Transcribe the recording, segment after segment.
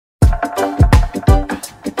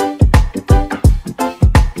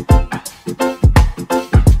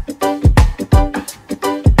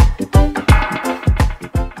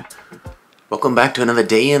Welcome back to another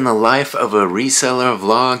day in the life of a reseller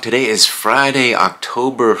vlog. Today is Friday,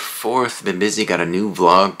 October 4th. Been busy, got a new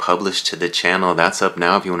vlog published to the channel. That's up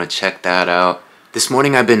now if you want to check that out. This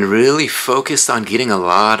morning I've been really focused on getting a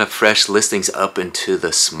lot of fresh listings up into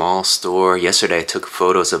the small store. Yesterday I took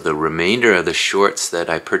photos of the remainder of the shorts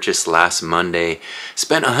that I purchased last Monday.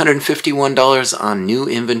 Spent $151 on new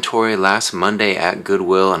inventory last Monday at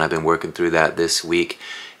Goodwill, and I've been working through that this week.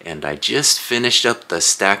 And I just finished up the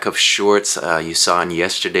stack of shorts you saw in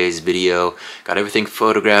yesterday's video. Got everything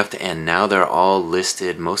photographed and now they're all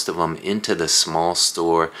listed, most of them into the small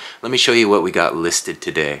store. Let me show you what we got listed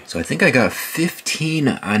today. So I think I got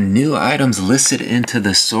 15 new items listed into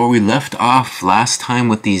the store. We left off last time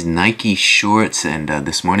with these Nike shorts, and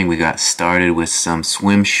this morning we got started with some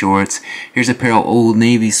swim shorts. Here's a pair of Old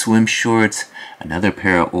Navy swim shorts. Another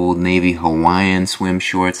pair of Old Navy Hawaiian swim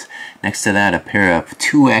shorts. Next to that, a pair of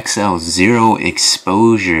 2XL Zero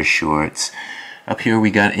Exposure shorts. Up here we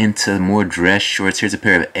got into more dress shorts. Here's a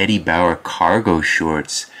pair of Eddie Bauer cargo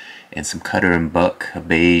shorts and some Cutter and Buck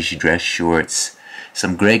beige dress shorts.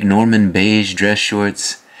 Some Greg Norman beige dress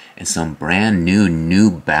shorts and some brand new New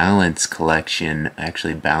Balance collection.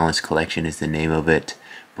 Actually, Balance collection is the name of it.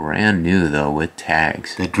 Brand new though, with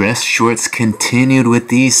tags. The dress shorts continued with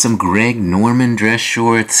these, some Greg Norman dress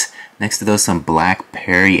shorts. Next to those, some black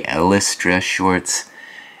Perry Ellis dress shorts.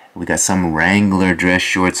 We got some Wrangler dress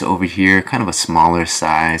shorts over here, kind of a smaller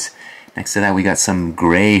size. Next to that, we got some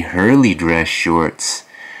gray Hurley dress shorts.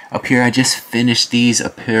 Up here, I just finished these,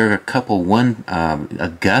 one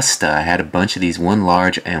Augusta. I had a bunch of these, one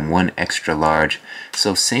large and one extra large.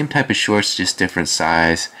 So same type of shorts, just different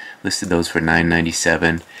size. Listed those for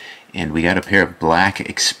 $9.97. And we got a pair of black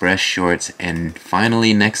Express shorts. And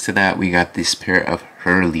finally, next to that, we got this pair of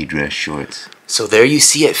Hurley dress shorts. So there you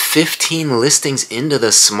see it, 15 listings into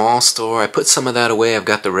the small store. I put some of that away. I've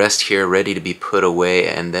got the rest here ready to be put away,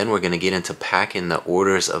 and then we're going to get into packing the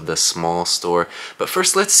orders of the small store. But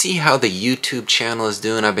first, let's see how the YouTube channel is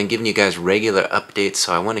doing. I've been giving you guys regular updates,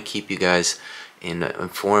 so I want to keep you guys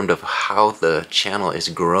informed of how the channel is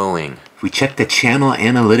growing. If we check the channel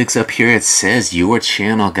analytics up here, it says your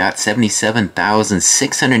channel got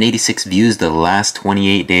 77,686 views the last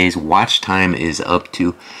 28 days. Watch time is up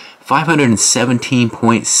to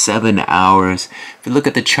 517.7 hours. If you look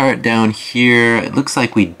at the chart down here, it looks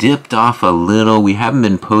like we dipped off a little. We haven't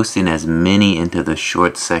been posting as many into the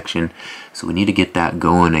short section, so we need to get that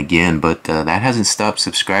going again. But that hasn't stopped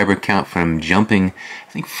subscriber count from jumping,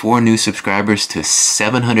 I think, 4 new subscribers to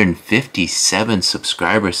 757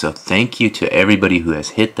 subscribers. So thank you to everybody who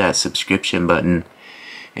has hit that subscription button.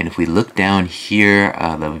 And if we look down here,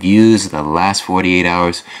 the views, the last 48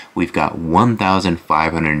 hours, we've got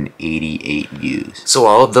 1,588 views. So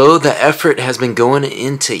although the effort has been going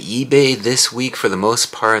into eBay this week for the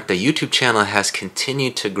most part, the YouTube channel has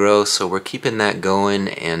continued to grow, so we're keeping that going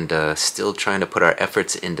and still trying to put our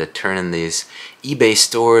efforts into turning these eBay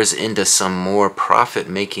stores into some more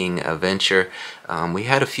profit-making venture. We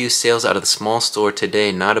had a few sales out of the small store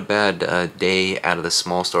today. Not a bad day out of the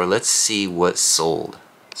small store. Let's see what sold.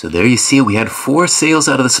 So there you see it. We had 4 sales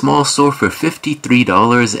out of the small store for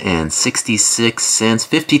 $53.66.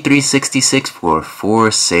 $53.66 for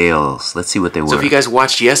 4 sales. Let's see what they were. So if you guys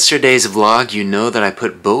watched yesterday's vlog, you know that I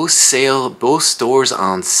put both stores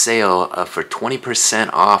on sale for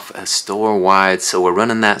 20% off store-wide. So we're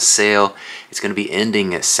running that sale. It's going to be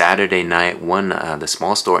ending at Saturday night. The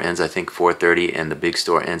small store ends, I think, 4:30, and the big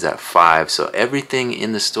store ends at 5. So everything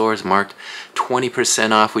in the store is marked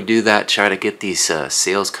 20% off. We do that, try to get these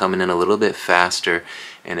sales coming in a little bit faster,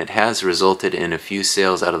 and it has resulted in a few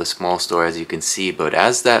sales out of the small store, as you can see. But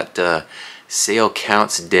as that sale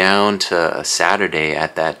counts down to Saturday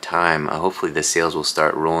at that time, hopefully the sales will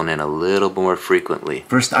start rolling in a little more frequently.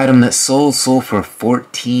 First item that sold for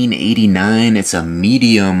 $14.89. It's a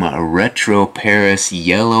medium retro Paris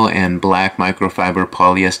yellow and black microfiber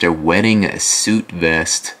polyester wedding suit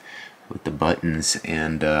vest with the buttons,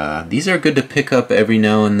 and these are good to pick up every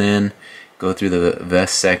now and then. Go through the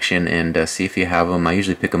vest section and see if you have them. I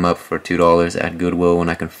usually pick them up for $2 at Goodwill when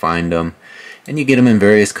I can find them. And you get them in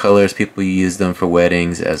various colors. People use them for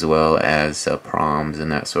weddings as well as proms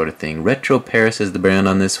and that sort of thing. Retro Paris is the brand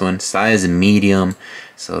on this one. Size medium,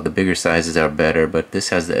 so the bigger sizes are better, but this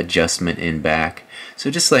has the adjustment in back. So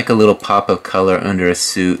just like a little pop of color under a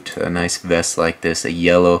suit, a nice vest like this, a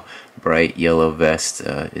yellow, bright yellow vest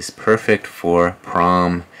is perfect for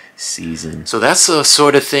prom season. So that's the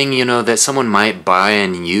sort of thing, you know, that someone might buy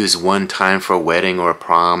and use one time for a wedding or a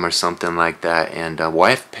prom or something like that. And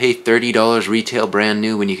why pay $30 retail brand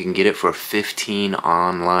new when you can get it for $15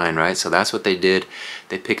 online, right? So that's what they did.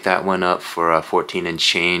 They picked that one up for $14 and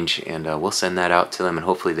change, and we'll send that out to them, and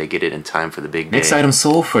hopefully they get it in time for the big day. Next item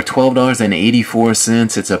sold for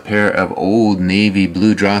 $12.84. It's a pair of Old Navy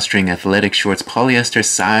blue drawstring athletic shorts, polyester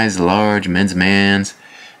size large, men's mans.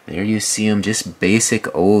 There you see them, just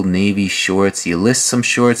basic Old Navy shorts. You list some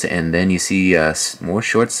shorts and then you see more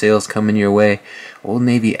short sales coming your way. Old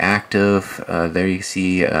Navy Active, there you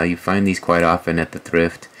see, you find these quite often at the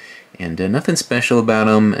thrift. And nothing special about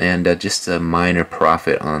them, and just a minor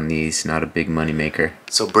profit on these, not a big money maker.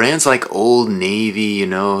 So brands like Old Navy, you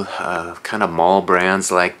know, kind of mall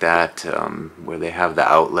brands like that, where they have the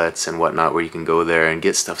outlets and whatnot, where you can go there and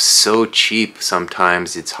get stuff so cheap.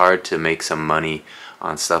 Sometimes it's hard to make some money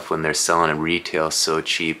on stuff when they're selling in retail so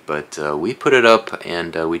cheap, but we put it up,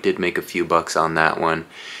 and we did make a few bucks on that one.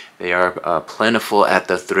 They are plentiful at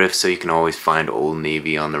the thrift, so you can always find Old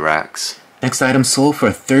Navy on the racks. Next item sold for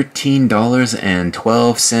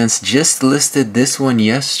 $13.12. Just listed this one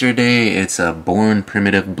yesterday. It's a Born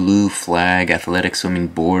Primitive Blue Flag athletic swimming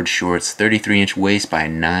board shorts, 33-inch waist by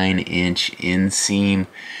 9-inch inseam.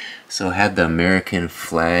 So had the American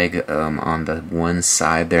flag on the one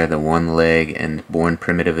side there, the one leg, and Born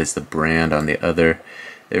Primitive is the brand on the other.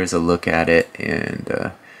 There's a look at it,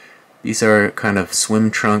 and these are kind of swim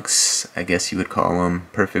trunks, I guess you would call them.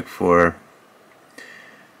 Perfect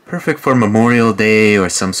for Memorial Day or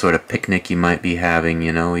some sort of picnic you might be having,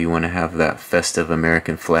 you know. You want to have that festive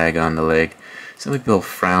American flag on the leg. Some people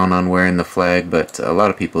frown on wearing the flag, but a lot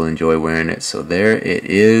of people enjoy wearing it. So there it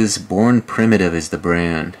is. Born Primitive is the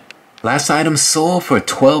brand. Last item sold for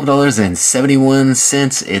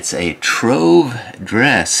 $12.71. It's a Trove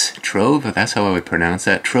dress. Trove, that's how I would pronounce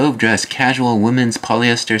that. Trove dress, casual women's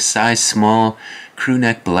polyester, size small, crew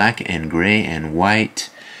neck, black and gray and white.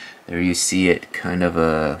 There you see it, kind of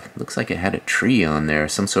looks like it had a tree on there,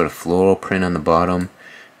 some sort of floral print on the bottom,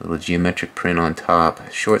 a little geometric print on top,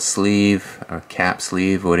 short sleeve, or cap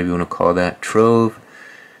sleeve, whatever you want to call that, Trove.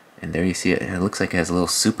 And there you see it, it looks like it has little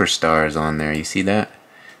superstars on there, you see that?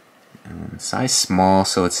 Size small,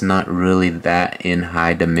 so it's not really that in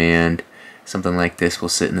high demand. Something like this will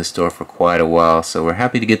sit in the store for quite a while, so we're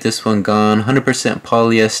happy to get this one gone. 100%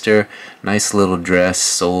 polyester, nice little dress,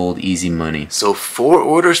 sold, easy money. So 4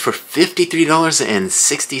 orders for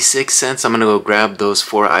 $53.66. I'm gonna go grab those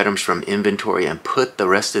 4 items from inventory and put the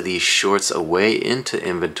rest of these shorts away into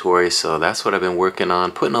inventory. So that's what I've been working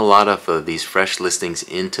on, putting a lot of these fresh listings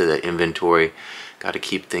into the inventory. Got to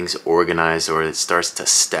keep things organized or it starts to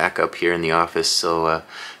stack up here in the office. So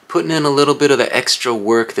putting in a little bit of the extra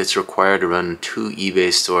work that's required to run 2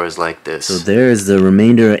 eBay stores like this. So there's the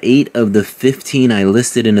remainder, 8 of the 15 I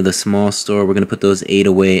listed into the small store. We're going to put those 8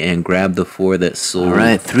 away and grab the 4 that sold.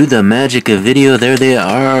 Alright, through the magic of video, there they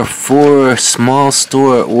are, 4 small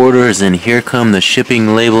store orders, and here come the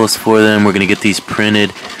shipping labels for them. We're going to get these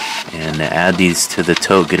printed and add these to the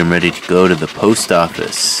tote, get them ready to go to the post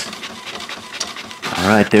office.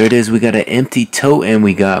 Alright, there it is. We got an empty tote and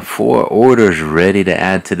we got 4 orders ready to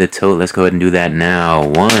add to the tote. Let's go ahead and do that now.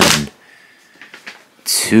 1,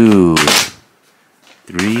 2,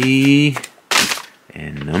 3,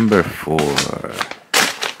 and number 4.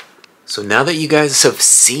 So now that you guys have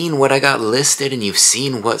seen what I got listed and you've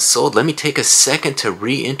seen what sold, let me take a second to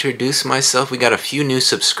reintroduce myself. We got a few new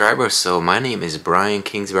subscribers. So my name is Brian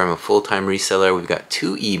Kingsbury. I'm a full-time reseller. We've got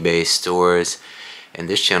 2 eBay stores. And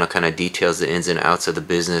this channel kind of details the ins and outs of the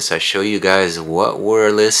business. I show you guys what we're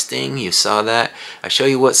listing. You saw that. I show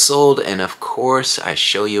you what sold. And of course, I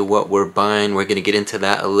show you what we're buying. We're going to get into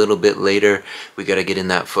that a little bit later. We got to get in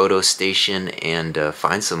that photo station and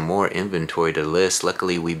find some more inventory to list.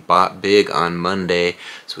 Luckily, we bought big on Monday,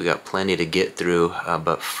 so we got plenty to get through.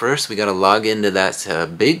 But first, we got to log into that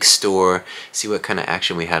big store, see what kind of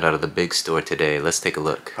action we had out of the big store today. Let's take a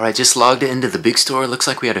look. All right, just logged into the big store. Looks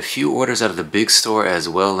like we had a few orders out of the big store as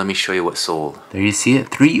well. Let me show you what sold. There you see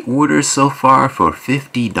it, 3 orders so far for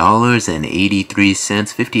 $50.83,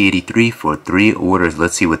 $50.83 for 3 orders.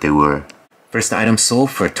 Let's see what they were. First item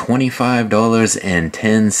sold for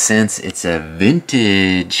 $25.10. It's a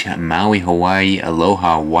vintage Maui, Hawaii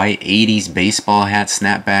Aloha white 80s baseball hat,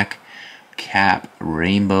 snapback cap,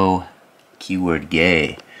 rainbow, keyword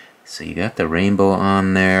gay. So you got the rainbow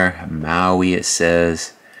on there, Maui it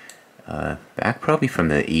says. Back probably from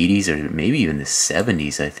the 80s or maybe even the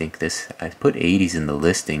 70s, I think. I put 80s in the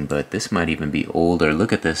listing, but this might even be older.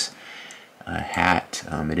 Look at this hat.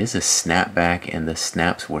 It is a snapback and the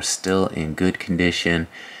snaps were still in good condition.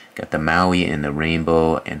 Got the Maui and the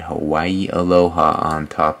rainbow and Hawaii Aloha on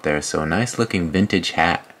top there. So a nice looking vintage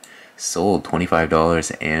hat. Sold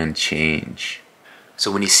 $25 and change.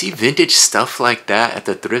 So when you see vintage stuff like that at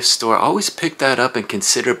the thrift store, always pick that up and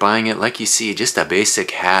consider buying it. Like you see, just a basic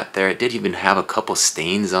hat there. It did even have a couple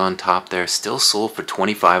stains on top there. Still sold for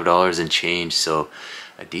 $25 and change. So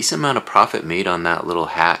a decent amount of profit made on that little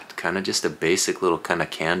hat. Kind of just a basic little kind of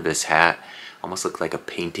canvas hat. Almost looked like a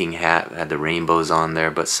painting hat. Had the rainbows on there.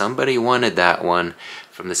 But somebody wanted that one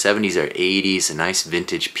from the 70s or 80s. A nice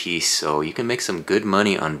vintage piece. So you can make some good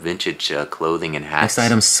money on vintage clothing and hats. Next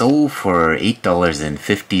item sold for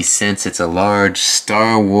 $8.50. It's a large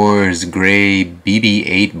Star Wars gray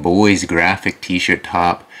BB-8 boys graphic t-shirt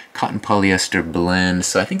top. Cotton polyester blend.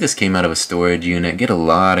 So I think this came out of a storage unit. Get a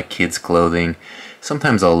lot of kids clothing.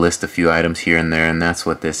 Sometimes I'll list a few items here and there, and that's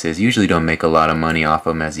what this is. Usually don't make a lot of money off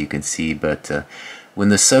them, as you can see, but when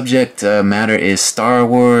the subject matter is Star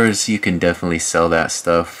Wars, you can definitely sell that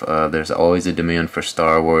stuff. There's always a demand for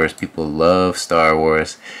Star Wars. People love Star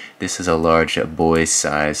Wars. This is a large boy's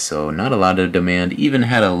size, so not a lot of demand. Even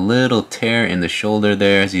had a little tear in the shoulder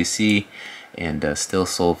there, as you see, and still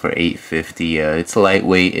sold for $8.50. It's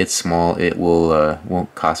lightweight, it's small, it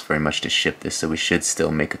won't cost very much to ship this, so we should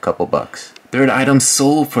still make a couple bucks. Third item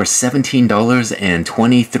sold for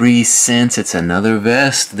 $17.23. It's another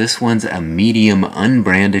vest. This one's a medium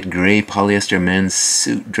unbranded gray polyester men's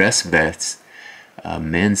suit dress vest.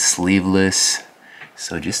 Men's sleeveless.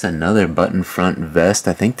 So just another button front vest.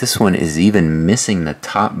 I think this one is even missing the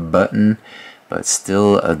top button, but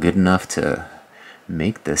still good enough to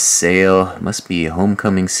make the sale. Must be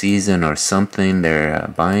homecoming season or something. They're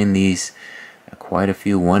buying these. Quite a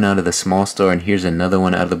few. One out of the small store, and here's another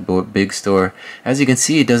one out of the big store. As you can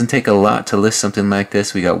see, it doesn't take a lot to list something like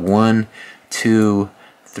this. We got 1, 2,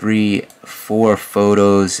 3, 4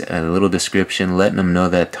 photos, a little description letting them know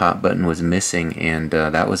that top button was missing, and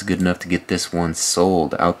that was good enough to get this one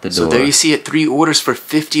sold out the door. So there you see it, 3 orders for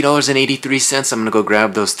 $50.83. I'm gonna go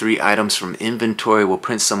grab those 3 items from inventory. We'll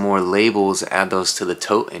print some more labels, add those to the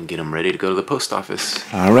tote, and get them ready to go to the post office.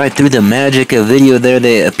 Alright, through the magic of video there,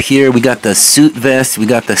 they appear. We got the suit vest, we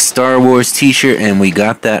got the Star Wars t-shirt, and we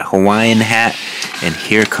got that Hawaiian hat. And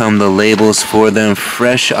here come the labels for them,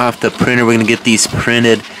 fresh off the printer. We're gonna get these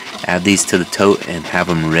printed, add these to the tote, and have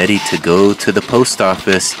them ready to go to the post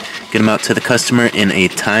office. Get them out to the customer in a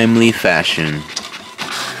timely fashion.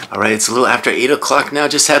 Alright, it's a little after 8 o'clock now.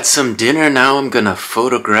 Just had some dinner. Now I'm gonna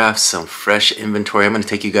photograph some fresh inventory. I'm gonna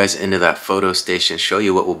take you guys into that photo station, show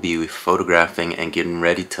you what we'll be photographing and getting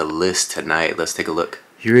ready to list tonight. Let's take a look.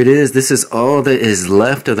 Here it is. This is all that is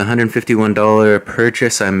left of the $151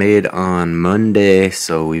 purchase I made on Monday.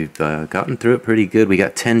 So we've gotten through it pretty good. We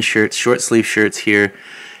got 10 shirts, short sleeve shirts here.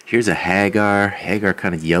 Here's a Hagar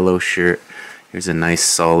kind of yellow shirt. Here's a nice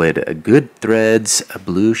solid good threads, a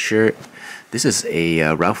blue shirt. This is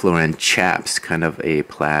a Ralph Lauren Chaps, kind of a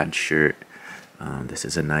plaid shirt. This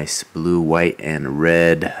is a nice blue, white, and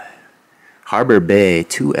red Harbor Bay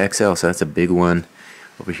 2XL, so that's a big one.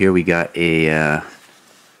 Over here we got a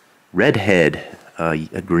Redhead,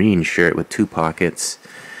 a green shirt with 2 pockets.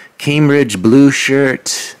 Cambridge blue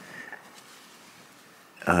shirt.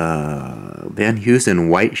 Van Heusen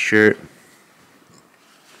white shirt.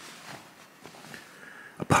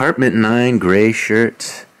 Apartment 9 gray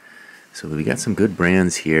shirt. So we got some good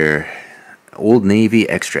brands here. Old Navy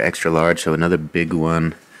extra large, so another big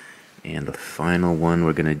one. And the final one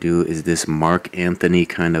we're gonna do is this Mark Anthony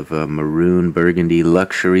kind of a maroon burgundy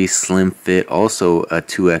luxury slim fit, also a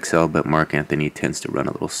 2XL, but Mark Anthony tends to run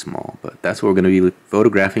a little small. But that's what we're gonna be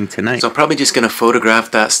photographing tonight. So I'm probably just gonna photograph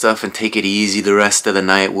that stuff and take it easy the rest of the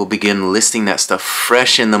night. We'll begin listing that stuff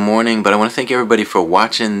fresh in the morning. But I want to thank everybody for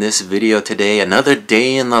watching this video today. Another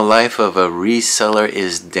day in the life of a reseller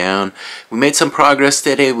is down. We made some progress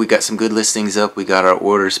today. We got some good listings up. We got our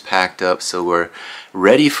orders packed up, so we're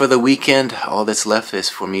ready for the weekend. All that's left is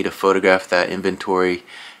for me to photograph that inventory,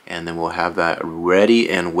 and then we'll have that ready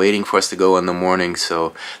and waiting for us to go in the morning.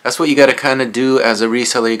 So that's what you got to kind of do as a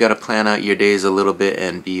reseller. You got to plan out your days a little bit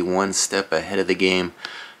and be one step ahead of the game.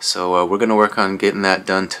 So we're going to work on getting that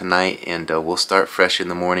done tonight, and we'll start fresh in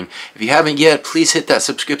the morning. If you haven't yet, please hit that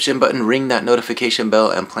subscription button, ring that notification bell,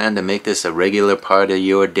 and plan to make this a regular part of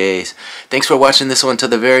your days. Thanks for watching this one to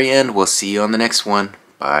the very end. We'll see you on the next one.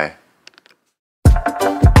 Bye.